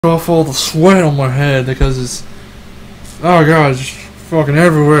off all the sweat on my head because it's, oh god, it's just fucking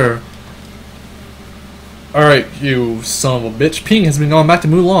everywhere. Alright, you son of a bitch. Ping has been going back to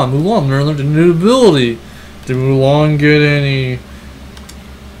Mulan. Mulan learned a new ability. Did Mulan get any...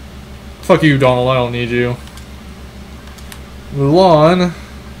 Fuck you, Donald, I don't need you. Mulan...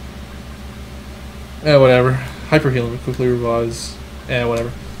 whatever. Hyper healing quickly revives.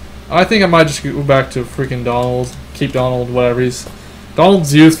 Whatever. I think I might just go back to freaking Donald. Keep Donald, whatever.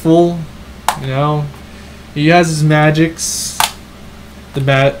 Donald's useful, you know. He has his magics.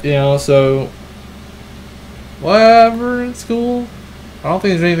 So... Whatever, it's cool. I don't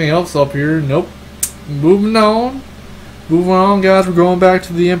think there's anything else up here. Nope. Moving on. Moving on, guys. We're going back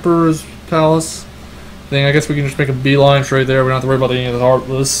to the Emperor's Palace thing. I guess we can just make a beeline straight there. We don't have to worry about any of the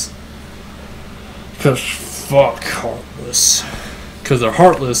Heartless. Because fuck Heartless. Because they're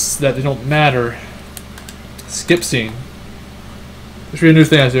heartless, that they don't matter. Skip scene. This should be a new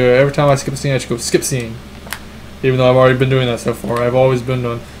thing I do. Every time I skip a scene, I should go skip scene. Even though I've already been doing that so far. I've always been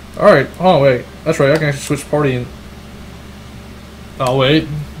doing... Alright, oh wait. That's right, I can actually switch party and... Oh wait.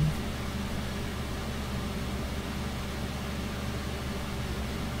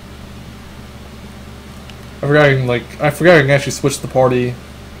 I forgot I can actually switch the party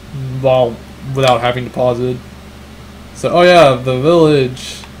without having to pause it. So, oh yeah, the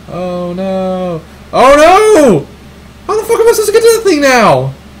village. Oh no. Oh no! How the fuck am I supposed to get to the thing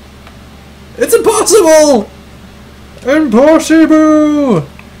now? It's impossible! Impossible!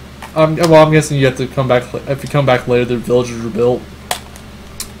 Well, I'm guessing you have to come back. If you come back later, the villages are built.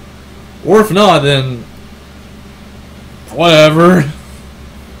 Or if not, then whatever.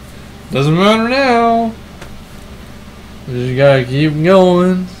 Doesn't matter now. You gotta keep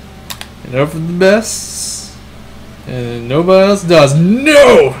going and hope for the best. And nobody else does.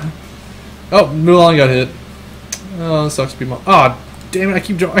 No. Oh, Mulan got hit. Oh, that sucks. Ah, damn it!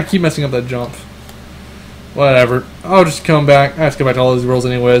 I keep messing up that jump. Whatever. I'll just come back. I have to go back to all these worlds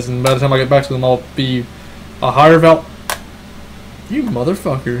anyways, and by the time I get back to them, I'll be a higher You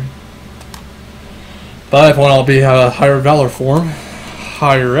motherfucker. By that point, I'll be a higher valor form.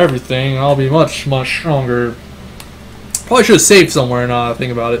 Higher everything. I'll be much, much stronger. Probably should have saved somewhere now that I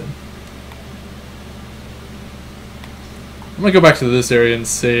think about it. I'm gonna go back to this area and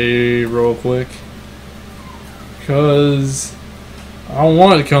save real quick. Because... I don't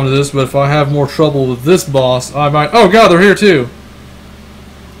want it to come to this, but if I have more trouble with this boss, I might... Oh god, they're here too!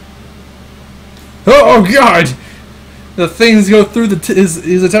 Oh god! The things go through the...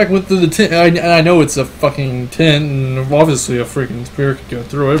 His attack went through the tent. I know it's a fucking tent, and obviously a freaking spear could go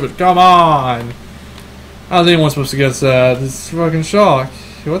through it, but come on! How's anyone supposed to guess that? This is fucking shock.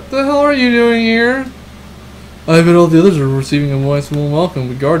 What the hell are you doing here? I bet all the others are receiving a nice warm welcome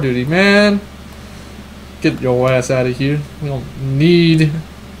with guard duty. Man! Get your ass out of here. We don't need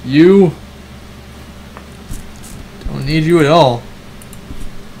you. Don't need you at all.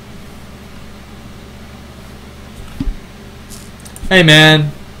 Hey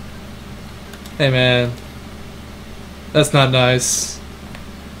man. Hey man. That's not nice.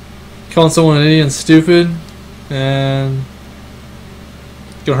 Calling someone an idiot and stupid. And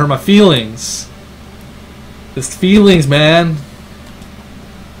it's gonna hurt my feelings. It's feelings, man.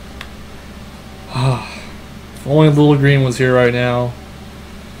 If only Little Green was here right now.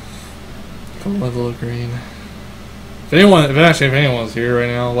 If only Little Green. If anyone's here right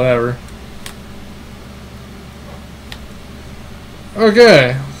now, whatever.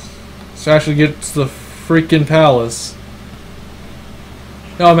 Okay. Let's actually get to the freaking palace.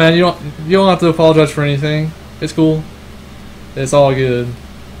 No man, you don't have to apologize for anything. It's cool. It's all good.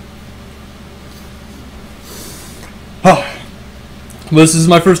 This is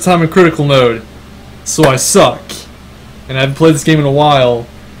my first time in critical mode. So I suck. And I haven't played this game in a while.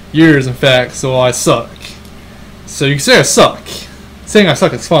 Years, in fact, so I suck. So you can say I suck. Saying I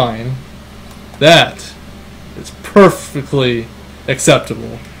suck is fine. That is perfectly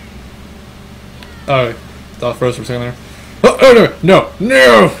acceptable. Oh, thought froze for a second there. Oh no!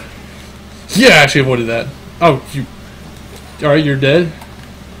 No! Yeah, I actually avoided that. Oh, you... Alright, you're dead?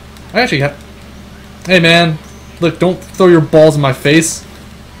 I actually got... Hey man, look, don't throw your balls in my face.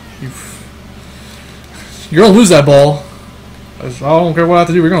 You're gonna lose that ball. I don't care what I have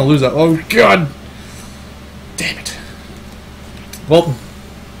to do, we're gonna lose that. Oh god! Damn it. Well,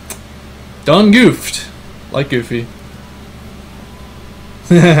 done goofed. Like Goofy.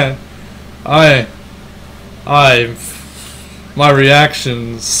 My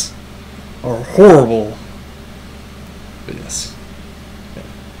reactions are horrible. But yes.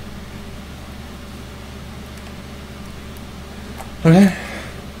 Okay.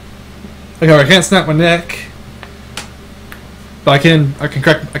 Okay, I can't snap my neck. But I can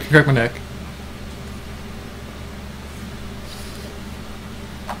crack my neck.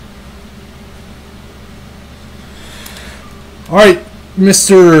 All right,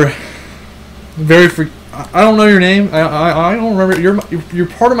 Mr. I don't know your name. I don't remember. You're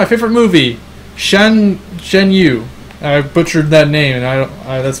part of my favorite movie, Shen Yu. I butchered that name, and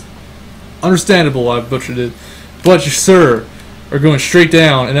that's understandable. I butchered it, but you, sir, are going straight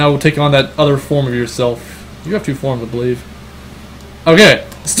down, and I will take on that other form of yourself. You have two forms, I believe. Okay,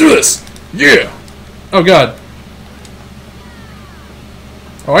 let's do this. Yeah. Oh God.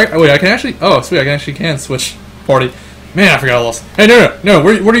 Oh wait, I can actually. Oh sweet, I can switch party. Man, I forgot I lost. Hey, no.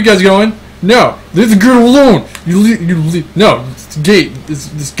 Where are you guys going? No, leave the girl alone. You leave. No, this gate.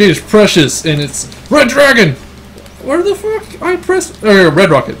 This gate is precious, and it's Red Dragon. Where the fuck? I pressed Red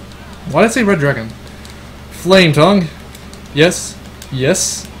Rocket. Why did I say Red Dragon? Flame Tongue. Yes.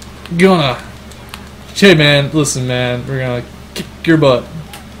 Gonna. Hey man, listen man, we're gonna kick your butt.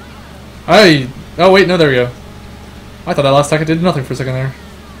 Oh wait, no, there we go. I thought that last attack did nothing for a second there.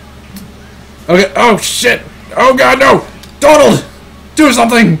 Okay. Oh shit. Oh God, no! Donald! Do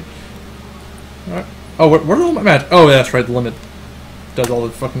something! Right. Oh, where are all my magic? Oh, yeah, that's right, the limit does all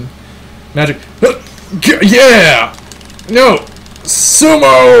the fucking magic. Yeah! No!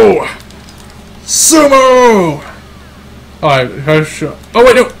 Sumo! Alright, oh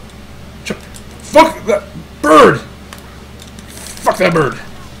wait, no! Fuck that bird! Fuck that bird!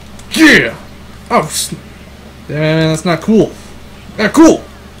 Yeah! Oh, man, that's not cool. Not cool!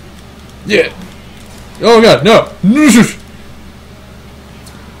 Yeah! Oh God, no!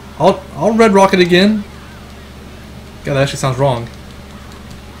 I'll Red Rocket again. God, that actually sounds wrong.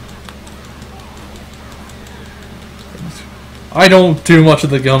 I don't do much of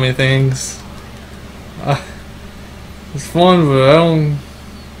the gummy things. It's fun, but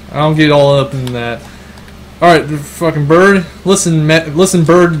I don't get all up in that. All right, fucking bird. Listen,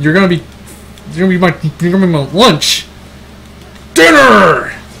 bird. You're gonna be my lunch.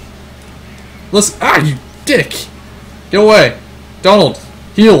 Dinner. Listen, you dick! Get away! Donald!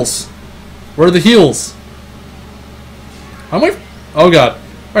 Heals! Where are the heals? How am I? Oh God.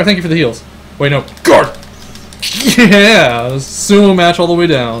 Alright, thank you for the heals. Wait, no. Guard! Yeah! Sumo match all the way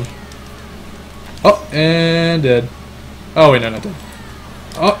down. Oh, and dead. Oh, wait, no, not dead.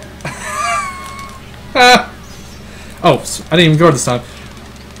 Oh! Ah! Oh, I didn't even guard this time.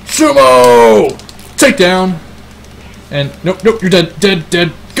 Sumo! Take down! And, nope, you're dead.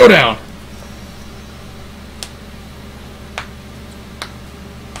 Go down!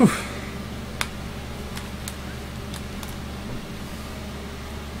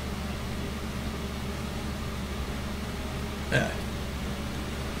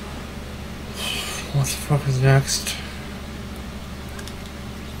 What the fuck is next?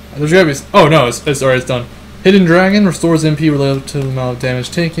 There's gotta be. Oh no, it's alright. It's done. Hidden Dragon restores MP relative to the amount of damage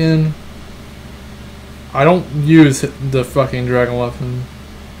taken. I don't use the fucking dragon weapon.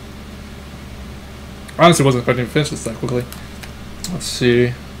 I honestly wasn't expecting to finish this that quickly. Let's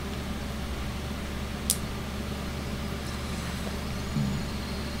see.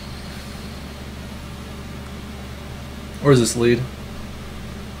 Where's this lead?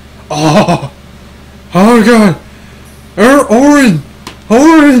 Oh God! Orin!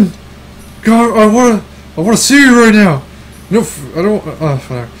 God, I wanna see you right now. No, I don't.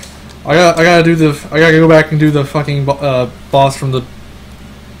 Whatever. I gotta go back and do the fucking boss from the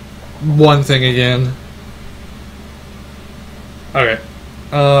one thing again. Okay.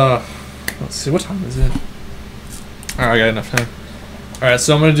 Let's see. What time is it? Alright, I got enough time. Alright,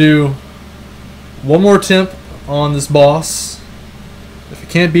 so I'm gonna do one more attempt on this boss. If I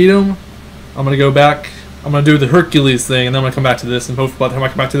can't beat him, I'm gonna go back. I'm gonna do the Hercules thing, and then I'm gonna come back to this. And hopefully, by the time I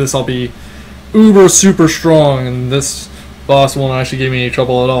come back to this, I'll be uber super strong, and this boss won't actually give me any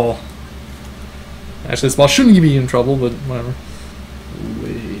trouble at all. Actually, this boss shouldn't give me any trouble, but whatever.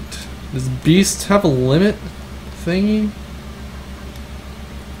 Wait, does Beast have a limit thingy?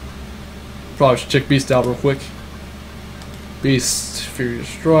 Probably should check Beast out real quick. Beast, Furious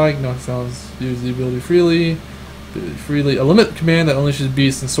Strike, knockdowns, use the ability freely. A limit command that unleashes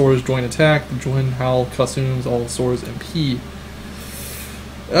Beast and Sora's joint attack. The joint howl consumes all of Sora's MP.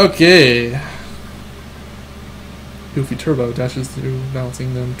 Okay. Goofy Turbo dashes through,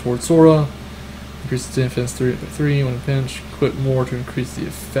 balancing them towards Sora. Increases defense 3 when pinch. Equip more to increase the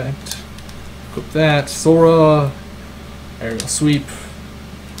effect. Equip that. Sora. Aerial sweep.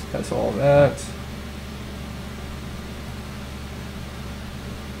 That's all that.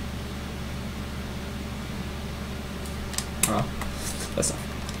 That's not.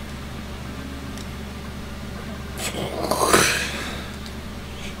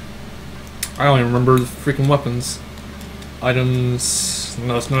 I don't even remember the freaking weapons. Items.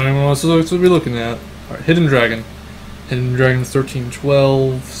 No, that's not even what I'm supposed to be looking at. Alright, Hidden Dragon. Hidden Dragon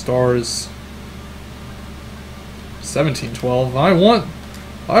 1312. Stars 1712. I want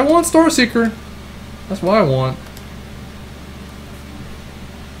Starseeker. That's what I want.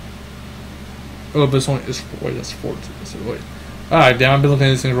 Oh, but this one is wait, that's 4. So wait. Alright, damn, I've been looking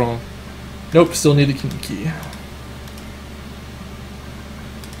at these things wrong. Nope, still need the key.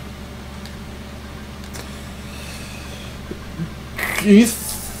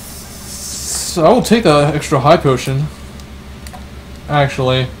 So I will take the extra high potion.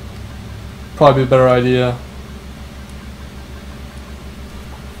 Actually, probably be a better idea.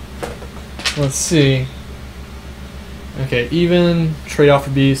 Let's see. Okay, even, trade off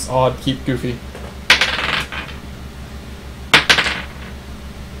for beast, odd, keep goofy.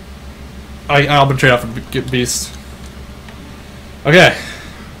 I'll be trade off for beast. Okay.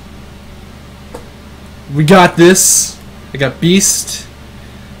 We got this. I got beast.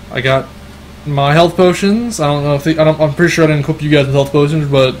 I got my health potions. I don't know if I'm pretty sure I didn't equip you guys with health potions,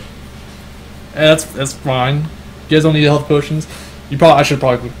 but that's fine. You guys don't need health potions. I should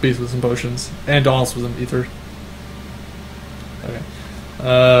probably equip beast with some potions and Donald's with some ether. Okay.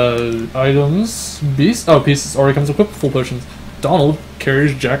 Items. Beast. Oh, beast already comes equipped with full potions. Donald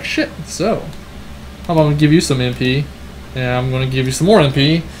carries jack shit. So, I'm gonna give you some MP, and I'm gonna give you some more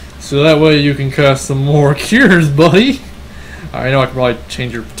MP, so that way you can cast some more cures, buddy. I know I could probably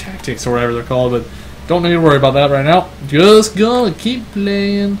change your tactics or whatever they're called, but don't need to worry about that right now. Just gonna keep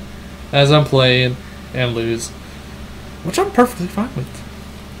playing as I'm playing and lose, which I'm perfectly fine with.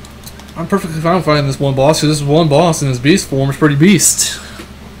 I'm perfectly fine with fighting this one boss, because this one boss in his beast form is pretty beast.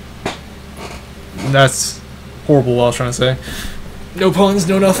 That's horrible what I was trying to say. No puns,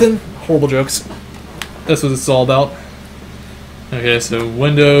 no nothing. Horrible jokes. That's what it's all about. Okay, so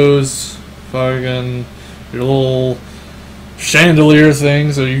windows, fucking your little chandelier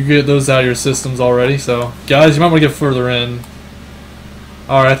thing, so you get those out of your systems already. So, guys, you might want to get further in.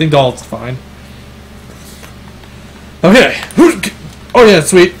 Alright, I think Donald's fine. Okay. Oh yeah,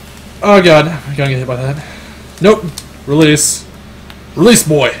 sweet. Oh god, I'm gonna get hit by that. Nope. Release. Release,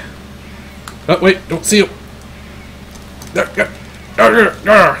 boy. Oh, wait, don't see you. Nope.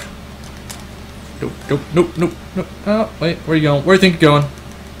 Oh, wait, where are you going? Where do you think you're going?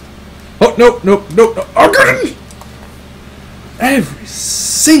 Oh, nope. Oh, god! Every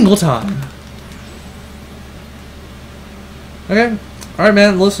single time. Okay. Alright,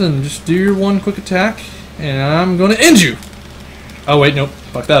 man, listen, just do your one quick attack, and I'm gonna end you. Oh, wait, nope.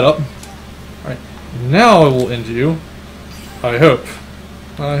 Fuck that up. Alright. Now I will end you. I hope.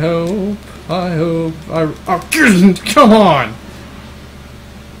 Oh, come on!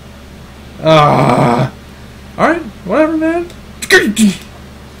 Alright, whatever, man.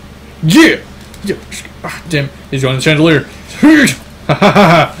 Yeah! Damn, he's going to the chandelier.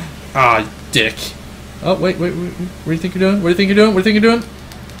 Dick. Oh, wait. What do you think you're doing?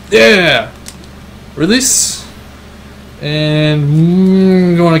 Yeah! Release. And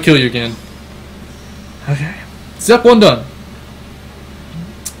I'm going to kill you again. Okay. Step 1 done.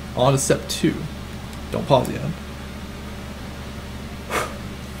 On to step 2. Don't pause yet.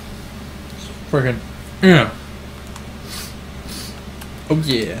 Friggin'. Yeah. Oh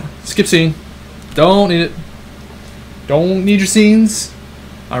yeah. Skip scene. Don't need it. Don't need your scenes.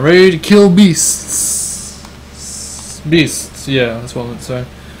 I'm ready to kill beasts. Beasts. Yeah, that's what I meant to say.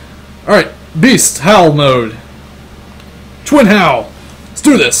 Alright. Beast. Howl mode. Twin howl. Let's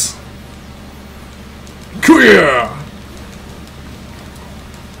do this. Clear.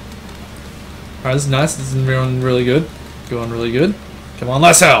 Alright, this is nice. This is going really good. Going really good. Come on,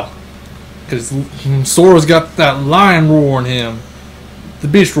 let's howl. Because Sora's got that lion roar in him. The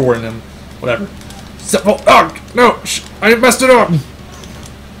beast roar in him. Whatever. Oh, no! I messed it up!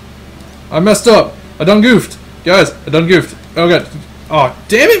 I messed up. I done goofed. Guys, I done goofed. Oh god. Oh,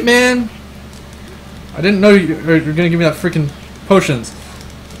 damn it, man! I didn't know you were gonna give me that freaking potions.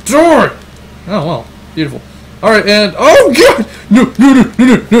 Door! Oh, well. Beautiful. Alright, and... Oh, god!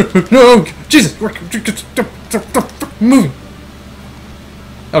 No! Jesus! Moving!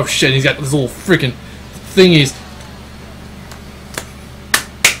 Oh shit, he's got these little freaking thingies.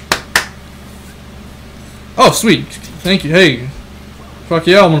 Oh, sweet. Thank you. Hey. Fuck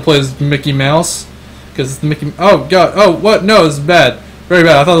yeah, I'm gonna play as Mickey Mouse. Because it's the Mickey... Oh, god. Oh, what? No, this is bad. Very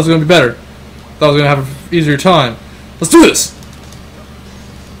bad. I thought it was gonna be better. I thought I was gonna have an easier time. Let's do this!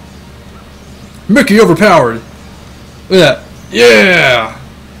 Mickey overpowered. Look at that. Yeah!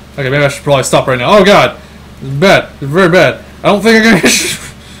 Okay, maybe I should probably stop right now. Oh god. This is bad. It's very bad. I don't think I can...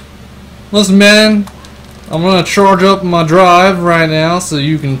 Listen, man. I'm gonna charge up my drive right now, so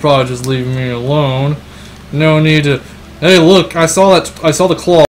you can probably just leave me alone. No need to Hey, look! I saw that. I saw the claw.